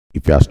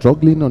If you are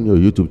struggling on your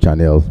YouTube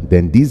channel,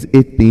 then these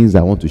 8 things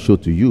I want to show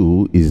to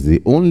you is the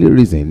only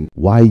reason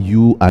why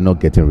you are not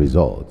getting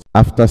results.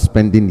 After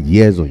spending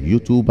years on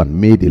YouTube and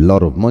made a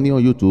lot of money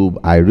on YouTube,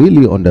 I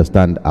really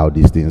understand how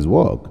these things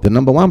work. The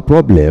number one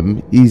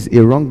problem is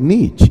a wrong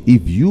niche.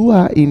 If you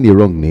are in a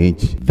wrong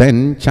niche,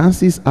 then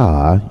chances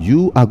are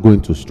you are going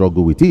to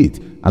struggle with it.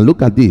 And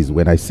look at this,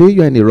 when I say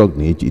you're in a wrong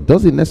niche, it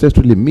doesn't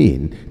necessarily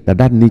mean that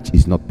that niche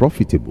is not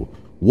profitable.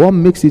 What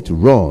makes it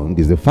wrong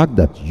is the fact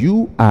that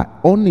you are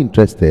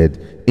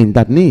uninterested in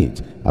that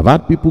niche. I've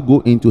had people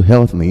go into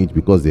health niche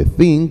because they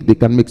think they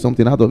can make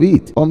something out of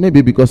it, or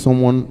maybe because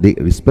someone they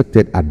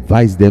respected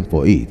advised them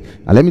for it.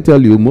 And let me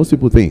tell you, most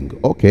people think,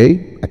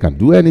 okay, I can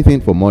do anything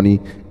for money,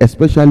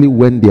 especially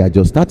when they are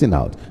just starting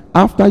out.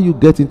 After you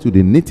get into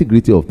the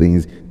nitty-gritty of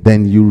things,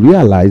 then you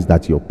realize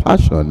that your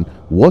passion,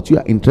 what you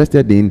are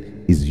interested in,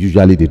 is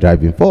usually the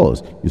driving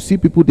force. You see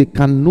people, they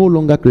can no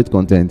longer create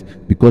content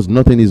because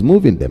nothing is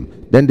moving them.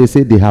 Then they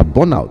say they have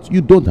burnout.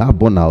 You don't have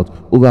burnout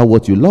over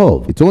what you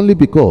love. It's only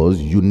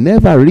because you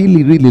never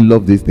really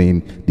love this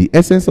thing. The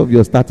essence of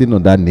your starting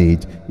on that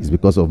niche is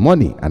because of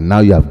money, and now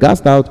you have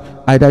gassed out.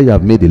 Either you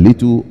have made a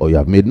little or you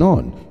have made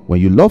none. When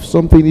you love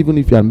something, even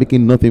if you are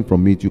making nothing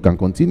from it, you can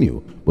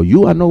continue. But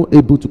you are not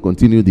able to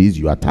continue this.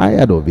 You are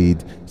tired of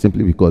it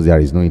simply because there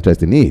is no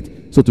interest in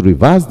it. So to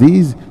reverse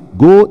this,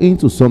 go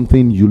into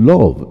something you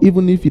love,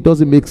 even if it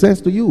doesn't make sense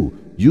to you.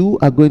 You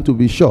are going to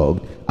be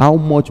shocked how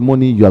much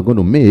money you are going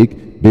to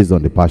make based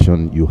on the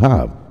passion you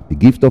have. The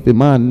gift of a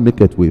man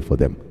maketh way for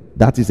them.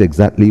 That is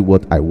exactly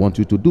what I want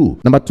you to do.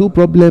 Number two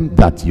problem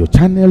that your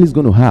channel is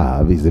going to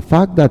have is the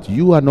fact that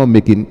you are not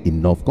making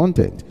enough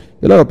content.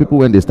 A lot of people,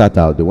 when they start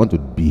out, they want to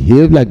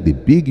behave like the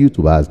big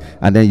YouTubers,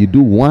 and then you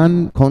do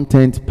one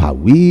content per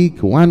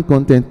week, one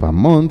content per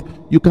month.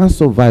 You can't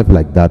survive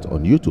like that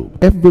on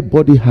YouTube.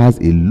 Everybody has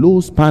a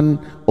low span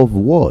of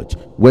watch.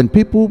 When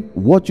people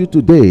watch you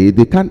today,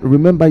 they can't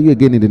remember you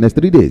again in the next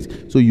 3 days.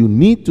 So you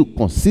need to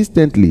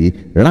consistently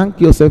rank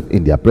yourself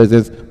in their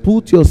presence,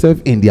 put yourself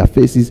in their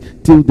faces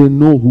till they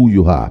know who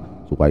you are.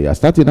 So while you are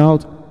starting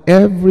out,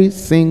 every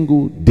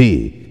single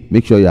day,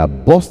 make sure you are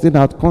busting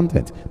out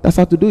content. That's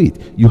how to do it.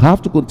 You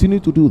have to continue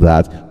to do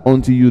that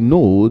until you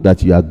know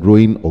that you are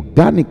growing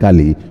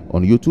organically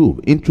on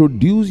YouTube.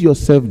 Introduce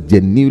yourself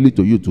genuinely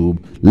to YouTube.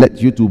 Let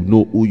YouTube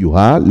know who you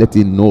are. Let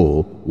it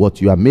know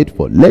what you are made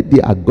for. Let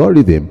the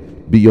algorithm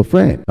be your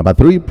friend. Number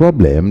three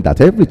problem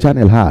that every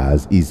channel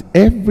has is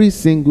every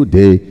single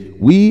day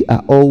we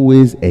are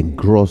always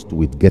engrossed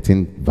with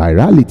getting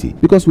virality,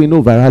 because we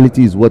know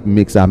virality is what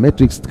makes our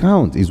metrics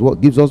count, is what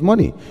gives us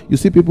money. You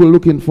see people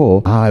looking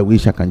for, I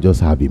wish I can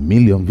just have 1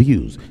 million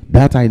views.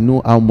 That I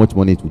know how much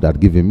money it would have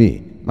given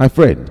me. My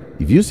friend,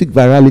 if you seek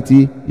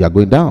virality, you are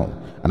going down.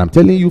 And I'm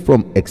telling you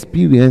from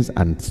experience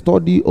and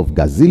study of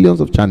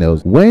gazillions of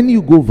channels, when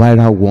you go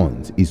viral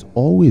once, it's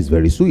always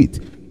very sweet.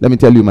 Let me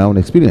tell you my own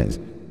experience.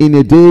 In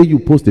a day you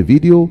post a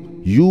video,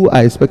 you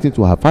are expecting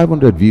to have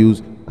 500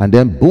 views, and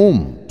then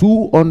boom,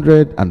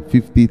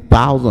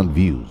 250,000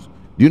 views.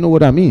 Do you know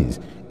what that means?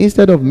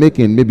 Instead of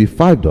making maybe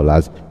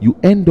 $5, you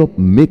end up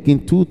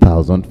making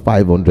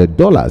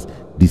 $2,500.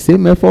 The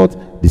same effort,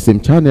 the same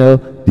channel,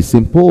 the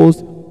same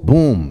post,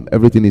 boom,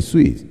 everything is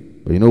sweet.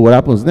 But you know what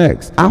happens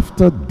next?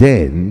 After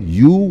then,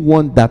 you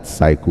want that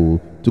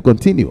cycle to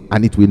continue,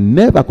 and it will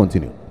never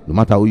continue, no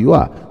matter who you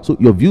are. So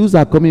your views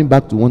are coming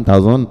back to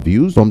 1,000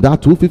 views. From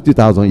that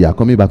 250,000, you are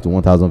coming back to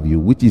 1,000 views,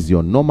 which is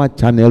your normal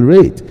channel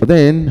rate. But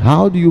then,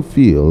 how do you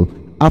feel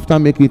after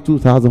making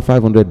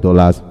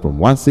 $2,500 from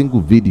one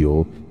single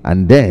video,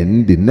 and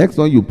then the next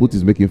one you put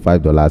is making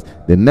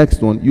 $5? The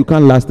next one, you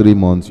can't last 3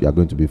 months. You are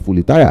going to be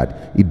fully tired.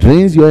 It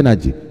drains your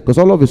energy, because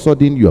all of a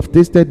sudden you have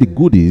tasted the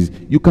goodies.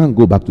 You can't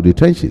go back to the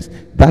trenches.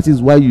 That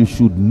is why you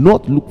should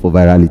not look for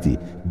virality.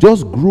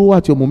 Just grow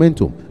at your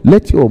momentum.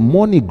 Let your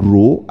money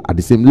grow at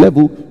the same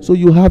level, so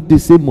you have the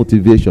same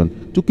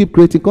motivation to keep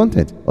creating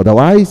content.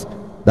 Otherwise,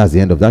 that's the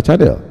end of that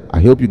channel.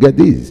 I hope you get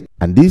this.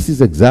 And this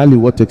is exactly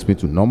what takes me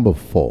to number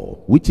 4,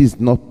 which is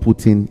not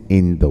putting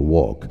in the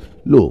work.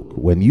 Look,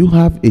 when you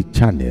have a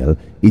channel,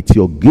 it's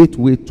your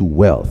gateway to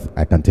wealth.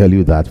 I can tell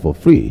you that for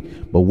free.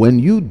 But when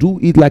you do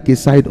it like a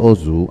side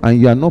hustle and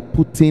you are not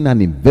putting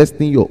and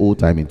investing your whole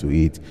time into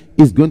it,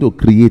 it's going to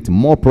create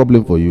more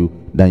problem for you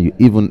than you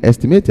even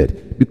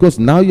estimated. Because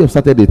now you have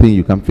started a thing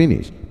you can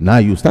finish. Now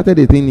you started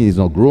a thing is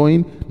not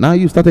growing. Now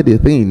you started a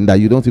thing that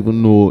you don't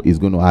even know is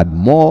going to add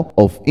more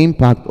of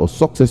impact or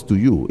success to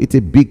you. It's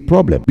a big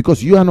problem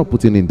because you are not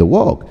putting in the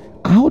work.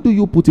 How do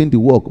you put in the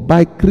work?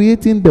 By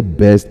creating the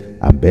best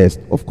and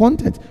best of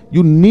content.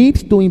 You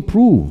need to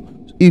improve.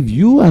 If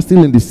you are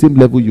still in the same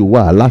level you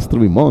were last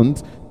 3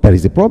 months, there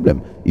is a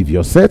problem. If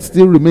your set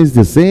still remains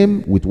the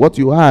same with what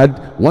you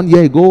had 1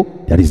 year ago,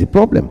 there is a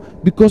problem,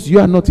 because you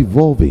are not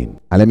evolving.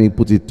 And let me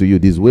put it to you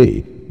this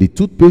way. The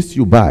toothpaste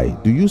you buy,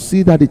 do you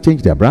see that they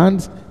change their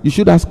brands? You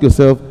should ask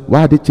yourself,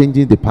 why are they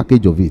changing the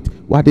package of it?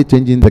 Why are they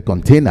changing the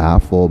container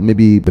for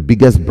maybe the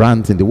biggest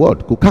brands in the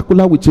world?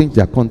 Coca-Cola will change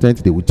their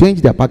content, they will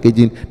change their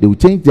packaging, they will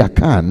change their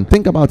can.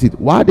 Think about it.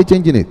 Why are they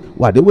changing it?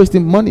 Why are they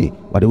wasting money?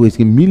 Why are they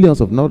wasting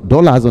millions of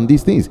dollars on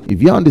these things?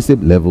 If you're on the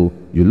same level,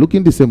 you're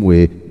looking the same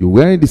way, you're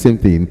wearing the same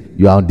thing,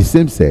 you're on the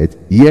same set,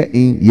 year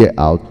in, year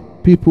out,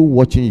 people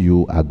watching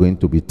you are going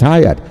to be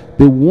tired.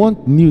 They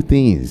want new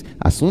things.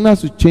 As soon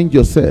as you change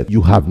yourself,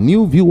 you have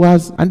new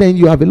viewers, and then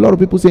you have a lot of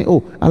people saying,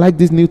 oh, I like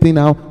this new thing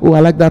now. Oh,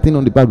 I like that thing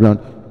on the background.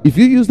 If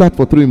you use that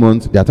for 3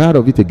 months, they're tired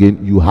of it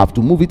again. You have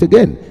to move it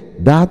again.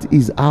 That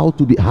is how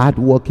to be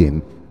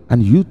hardworking,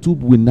 and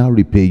YouTube will now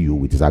repay you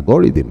with its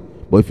algorithm.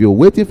 But if you're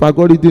waiting for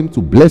algorithm to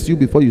bless you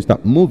before you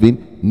start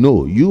moving,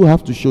 no, you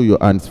have to show your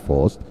hands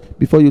first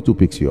before YouTube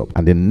picks you up.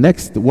 And the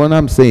next one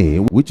I'm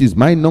saying, which is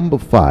my number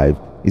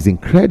 5, is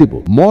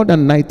incredible. More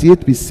than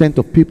 98%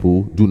 of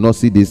people do not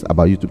see this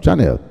about YouTube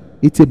channel.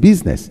 It's a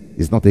business.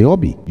 It's not a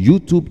hobby.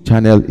 YouTube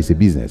channel is a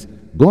business.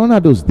 Gone are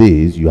those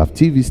days you have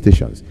TV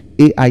stations.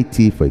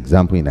 AIT, for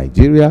example, in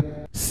Nigeria.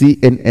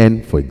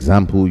 CNN, for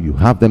example, you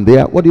have them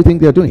there. What do you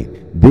think they're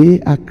doing?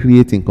 They are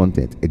creating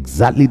content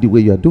exactly the way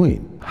you're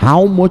doing.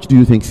 How much do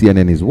you think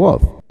CNN is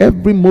worth?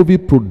 Every movie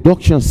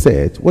production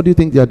set, what do you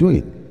think they are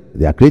doing?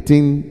 They are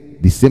creating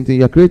the same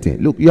thing you're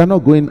creating. Look, you are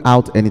not going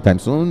out anytime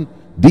soon.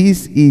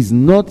 This is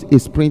not a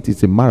sprint,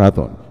 it's a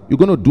marathon. You're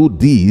going to do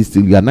this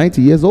till you are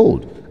 90 years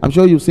old. I'm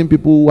sure you've seen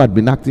people who had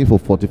been acting for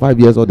 45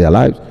 years of their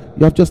lives.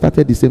 You have just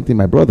started the same thing,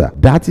 my brother.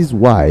 That is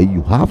why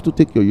you have to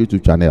take your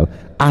YouTube channel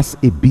as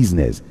a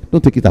business.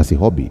 Don't take it as a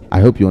hobby. I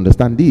hope you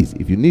understand this.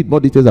 If you need more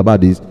details about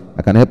this,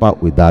 I can help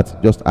out with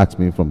that. Just ask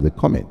me from the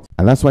comments.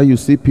 And that's why you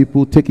see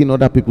people taking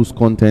other people's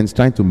contents,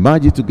 trying to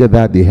merge it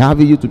together. They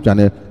have a YouTube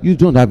channel. You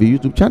don't have a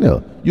YouTube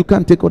channel. You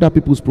can't take other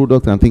people's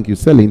products and think you're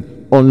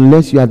selling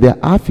unless you are their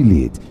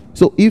affiliate.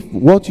 So if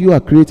what you are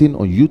creating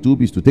on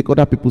YouTube is to take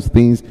other people's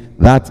things,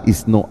 that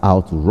is not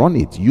how to run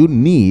it. You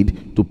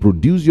need to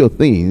produce your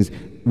things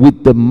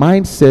with the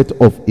mindset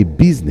of a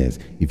business.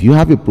 If you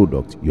have a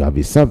product, you have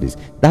a service,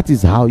 that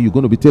is how you're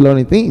going to be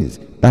tailoring things.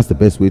 That's the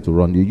best way to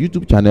run your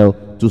YouTube channel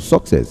to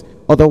success.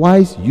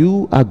 Otherwise,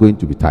 you are going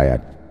to be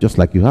tired, just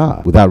like you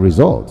are, without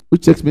results.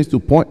 Which takes me to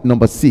point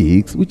number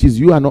 6, which is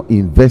you are not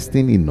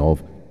investing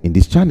enough in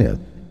this channel.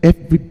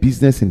 Every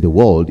business in the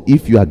world,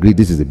 if you agree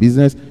this is a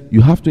business,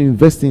 you have to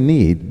invest in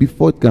it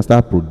before it can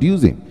start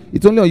producing.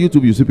 It's only on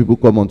YouTube you see people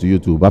come onto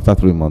YouTube after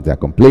 3 months they are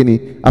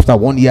complaining, after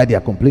 1 year they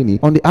are complaining.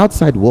 On the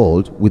outside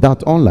world,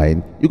 without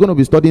online, you're going to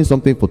be studying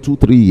something for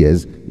 2-3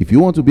 years. If you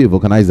want to be a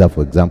vulcanizer,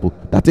 for example,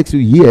 that takes you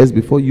years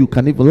before you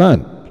can even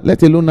learn,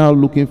 let alone now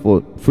looking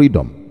for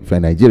freedom if you're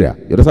in Nigeria.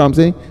 You understand what I'm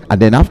saying?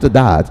 And then after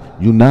that,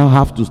 you now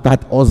have to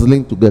start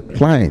hustling to get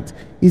clients.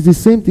 It's the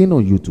same thing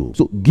on YouTube.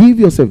 So give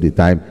yourself the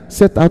time,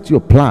 set out your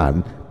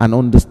plan, and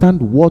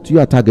understand what you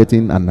are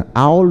targeting and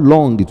how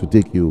long it will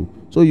take you,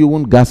 so you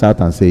won't gas out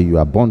and say you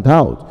are burnt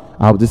out.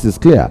 I hope this is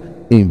clear.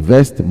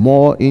 Invest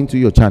more into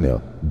your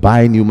channel.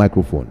 Buy new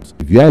microphones.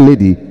 If you are a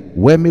lady,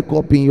 wear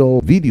makeup in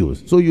your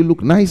videos so you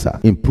look nicer.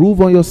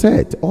 Improve on your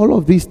set. All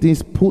of these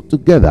things put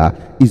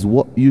together is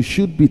what you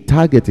should be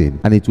targeting,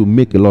 and it will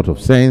make a lot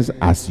of sense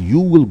as you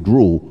will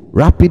grow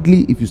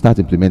rapidly if you start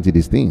implementing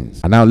these things.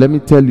 And now let me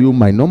tell you,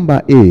 my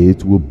number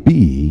 8 will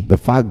be the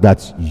fact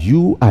that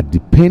you are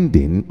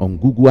depending on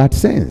Google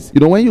AdSense.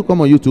 You know, when you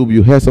come on YouTube,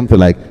 you hear something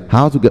like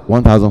how to get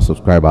 1,000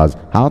 subscribers,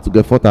 how to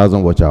get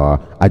 4,000 watch hour.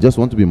 I just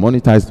want to be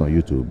monetized on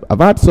YouTube. I've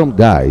had some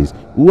guys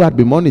who had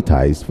been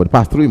monetized for the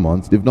past 3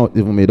 months. They've not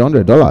even made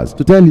 $100.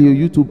 To tell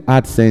you, YouTube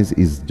AdSense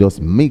is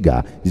just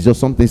mega. It's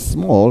just something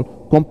small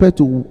compared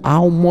to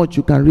how much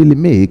you can really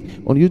make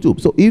on YouTube.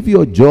 So if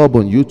your job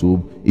on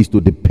YouTube is to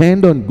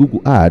depend on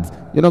Google Ads,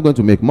 you're not going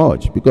to make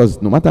much,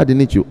 because no matter the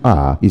niche you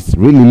are, it's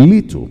really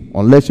little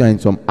unless you're in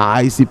some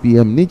high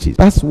CPM niches.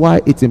 That's why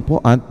it's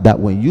important that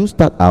when you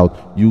start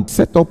out, you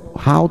set up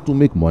how to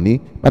make money.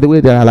 By the way,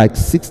 there are like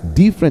 6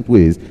 different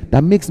ways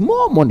that makes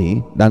more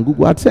money than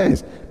Google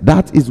AdSense.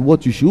 That is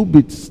what you should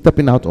be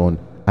stepping out on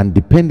and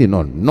depending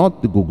on,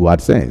 not the Google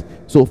AdSense.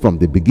 So from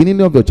the beginning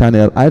of your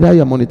channel, either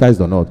you're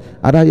monetized or not,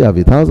 either you have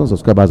 1,000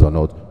 subscribers or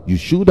not, you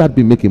should have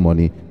been making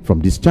money from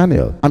this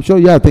channel. I'm sure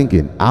you are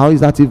thinking, how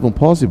is that even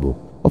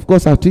possible? Of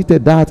course, I've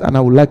treated that and I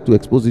would like to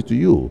expose it to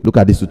you. Look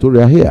at this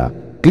tutorial here.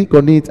 Click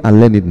on it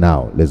and learn it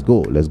now. Let's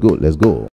go, let's go, let's go.